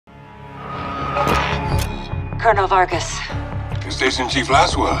Colonel Vargas. Station Chief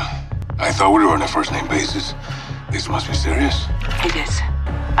Laswell. I thought we were on a first-name basis. This must be serious. It is.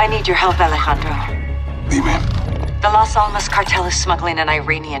 I need your help, Alejandro. Dime. The Las Almas cartel is smuggling an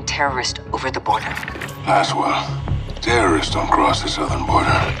Iranian terrorist over the border. Laswell. Terrorists don't cross the southern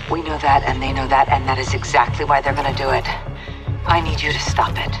border. We know that, and they know that, and that is exactly why they're gonna do it. I need you to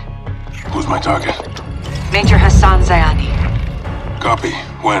stop it. Who's my target? Major Hassan Zayani. Copy.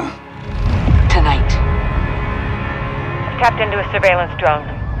 When? Tonight. Tapped into a surveillance drone.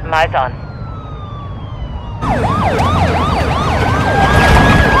 Eyes on.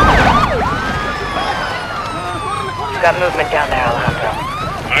 Got movement down there, Alejandro.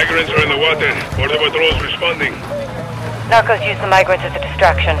 Migrants are in the water. Border patrol's responding. Narcos use the migrants as a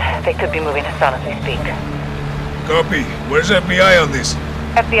distraction. They could be moving Hassan as we speak. Copy. Where's FBI on this?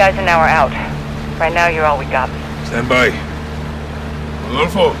 FBI's an hour out. Right now, you're all we got. Stand by.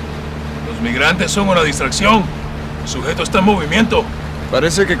 Rodolfo, los migrantes son una distracción. El sujeto está en movimiento.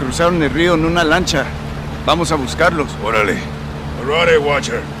 Parece que cruzaron el río en una lancha. Vamos a buscarlos. Órale. Arade,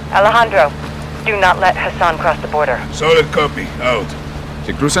 Watcher. Alejandro, do not let Hassan cross the border. Solid copy. Out.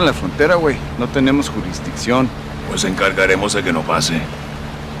 Si cruzan la frontera, güey, no tenemos jurisdicción. Pues encargaremos de que no pase.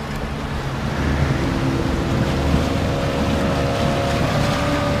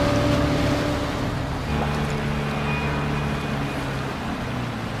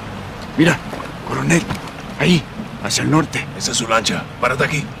 Mira, coronel. Ahí, hacia el norte. Esa es su lancha. Párate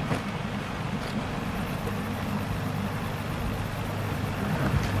aquí.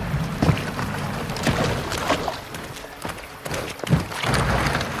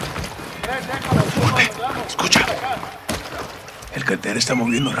 Escucha. El cartel está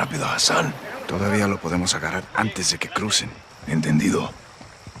moviendo rápido a Hassan. Todavía lo podemos agarrar antes de que crucen. Entendido.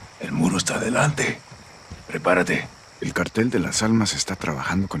 El muro está adelante. Prepárate. El cartel de las almas está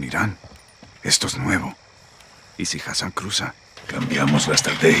trabajando con Irán. Esto es nuevo. ¿Y si Hassan cruza? Cambiamos la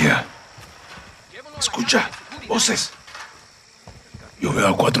estrategia. Escucha. Voces. Yo veo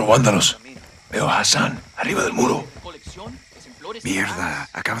a 4 vándalos. Veo a Hassan arriba del muro. Mierda,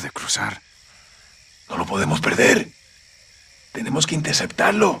 acaba de cruzar. No lo podemos perder. Tenemos que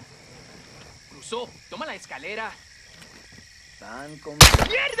interceptarlo. Cruzó. Toma la escalera.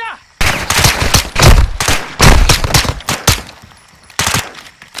 ¡Mierda!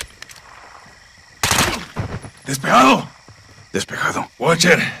 Despejado. Despejado.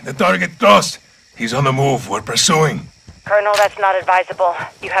 Watcher, the target crossed. He's on the move. We're pursuing. Colonel, that's not advisable.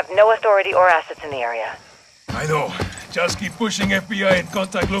 You have no authority or assets in the area. I know. Just keep pushing FBI and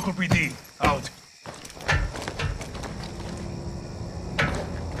contact local PD. Out.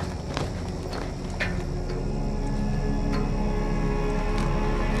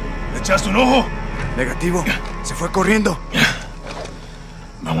 ¿Le echaste un ojo? Negativo. Se fue corriendo.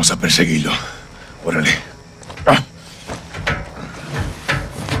 Vamos a perseguirlo. Órale.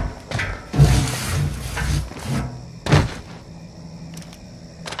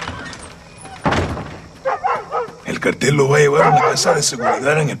 El cartel lo va a llevar a una casa de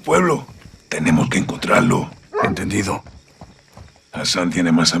seguridad en el pueblo. Tenemos que encontrarlo. Entendido. Hassan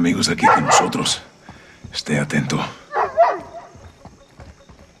tiene más amigos aquí que nosotros. Esté atento.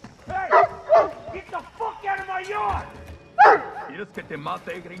 ¿Quieres que te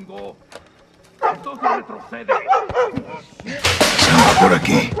mate, gringo? Entonces retrocede. Hassan va por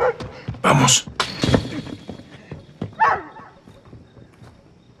aquí. Vamos.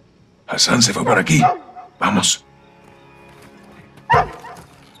 Hassan se fue por aquí. Vamos.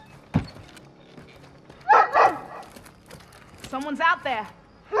 Someone's out there.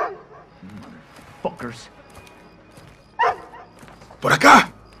 Fuckers. ¡Por acá!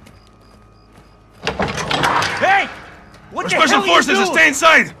 Hey! What Our the special hell are you forces doing? stay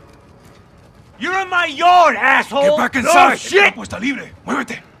inside! You're in my yard, asshole! Get back inside! Oh, shit! El campo está libre.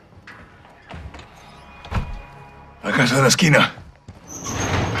 Muévete. La casa de la esquina.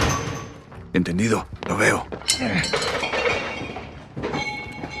 Entendido. Lo veo.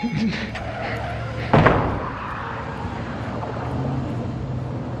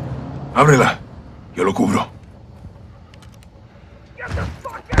 Ábrela. Yo lo cubro.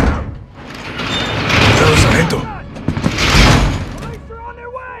 Cuidado, sargento.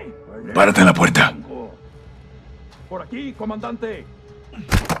 Párate en la puerta. Por aquí, comandante.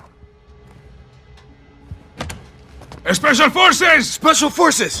 ¡Special Forces! ¡Special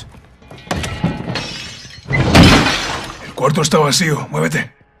Forces! El cuarto está vacío.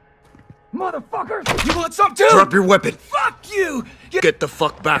 Muévete. Motherfucker! You want some too? Drop your weapon. Fuck you! Get the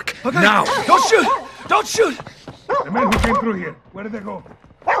fuck back. Okay. Now! Don't shoot! Don't shoot! The men who came through here. Where did they go?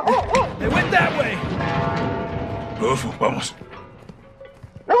 They went that way! Rodolfo, vamos.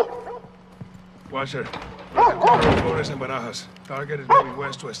 Watcher. Flores en Barajas. Target is moving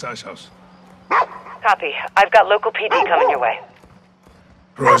west to a stash house. Copy. I've got local PD coming your way.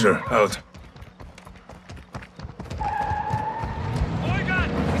 Roger, out. ¡Oigan!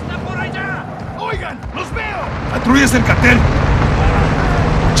 ¡Está por allá! ¡Oigan! ¡Los veo! ¡Patrullas del cartel!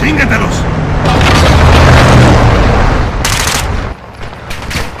 ¡Chíngatelos!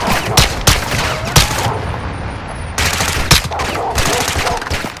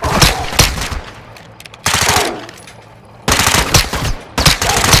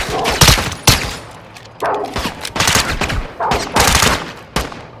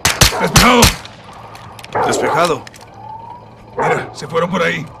 ¡Despejado! Despejado. Mira, se fueron por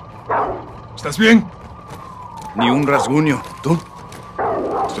ahí. ¿Estás bien? Ni un rasguño. ¿Tú?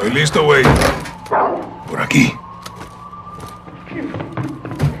 Estoy listo, güey. Por aquí.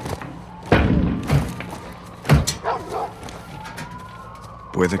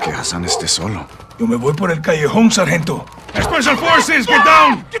 Puede que Hassan esté solo. Yo me voy por el callejón, sargento. Special Forces, get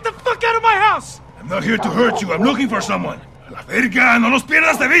down! Get the fuck out of my house! I'm not here to hurt you. I'm looking for someone. A la verga, no los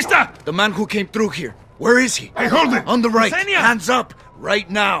pierdas de vista! The man who came through here. Where is he? Hey, hold it! On the right. Yesenia! Hands up. Right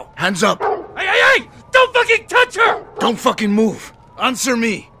now. Hands up. Hey, hey, hey! Don't fucking touch her! Don't fucking move. Answer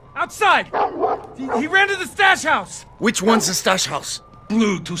me. Outside! He ran to the stash house! Which one's the stash house?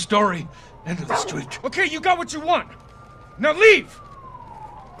 Blue, two-story. End of the street. Okay, you got what you want. Now leave!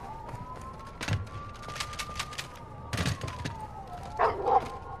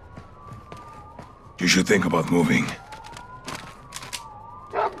 You should think about moving.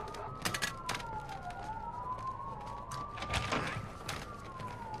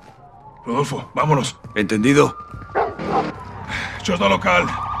 Rodolfo, vámonos. ¿Entendido? Chota local.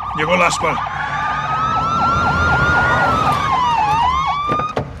 Llegó el aspa.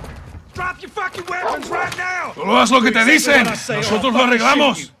 Drop your fucking weapons right now! Solo haz lo que te dicen. Nosotros lo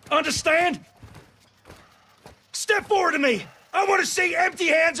arreglamos. Understand? Step forward to me! I want to see empty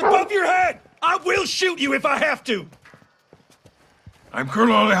hands above your head! I will shoot you if I have to! I'm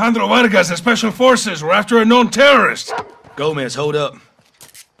Colonel Alejandro Vargas, the Special Forces. We're after a known terrorist. Gomez, hold up.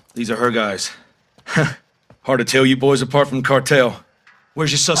 These are her guys. Hard to tell you boys apart from the cartel.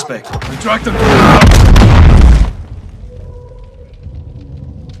 Where's your suspect? We tracked them.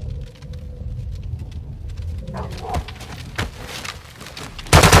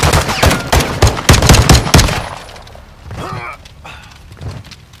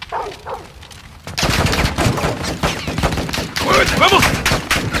 ¡Muévete, vamos!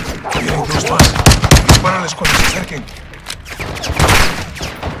 Vienen dos más. Dispárales cuando se acerquen.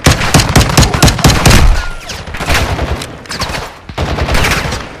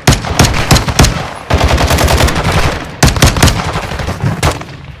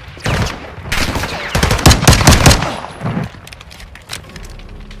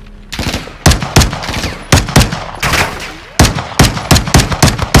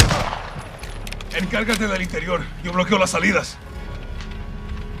 Encárgate del interior. Yo bloqueo las salidas.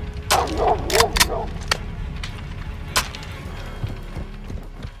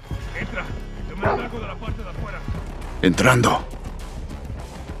 Entra. Yo me encargo de la parte de afuera. Entrando.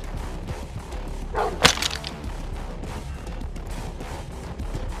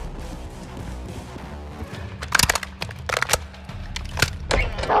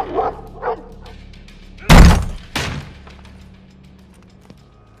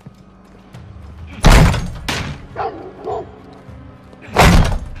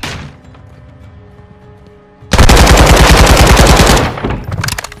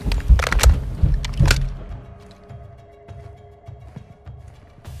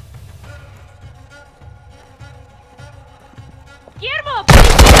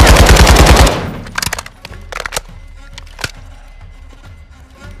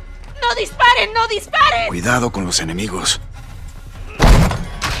 ¡No disparen! ¡No disparen! Cuidado con los enemigos.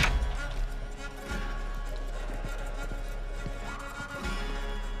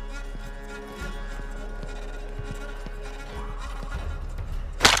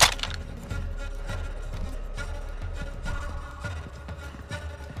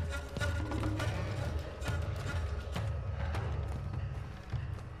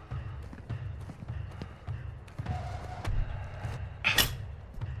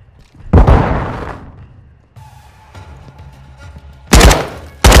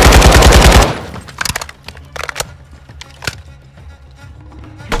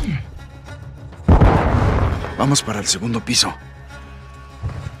 Vamos para el segundo piso.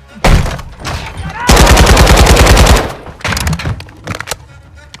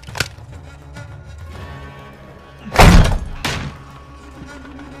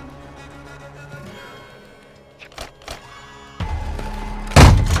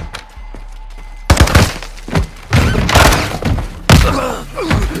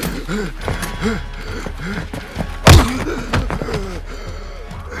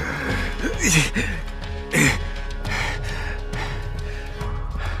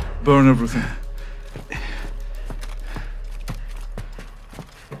 Burn everything.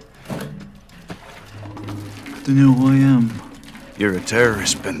 Do you know who I am? You're a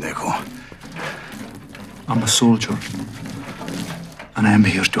terrorist, pendejo. I'm a soldier. And I am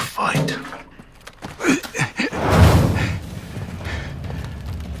here to fight.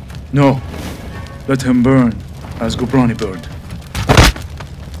 No. Let him burn, as Gobrani burned.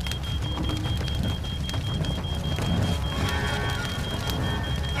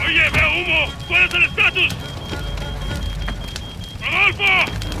 Oye, veo humo. ¿Cuál es el estatus? ¡Rodolfo!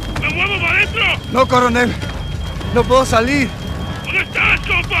 ¡Me muevo para adentro! No, coronel. No puedo salir. ¿Dónde estás,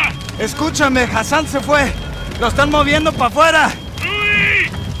 compa? Escúchame, Hassan se fue. Lo están moviendo para afuera.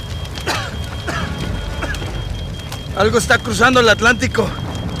 ¡Rudy! Algo está cruzando el Atlántico.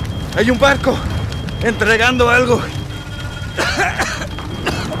 Hay un barco entregando algo.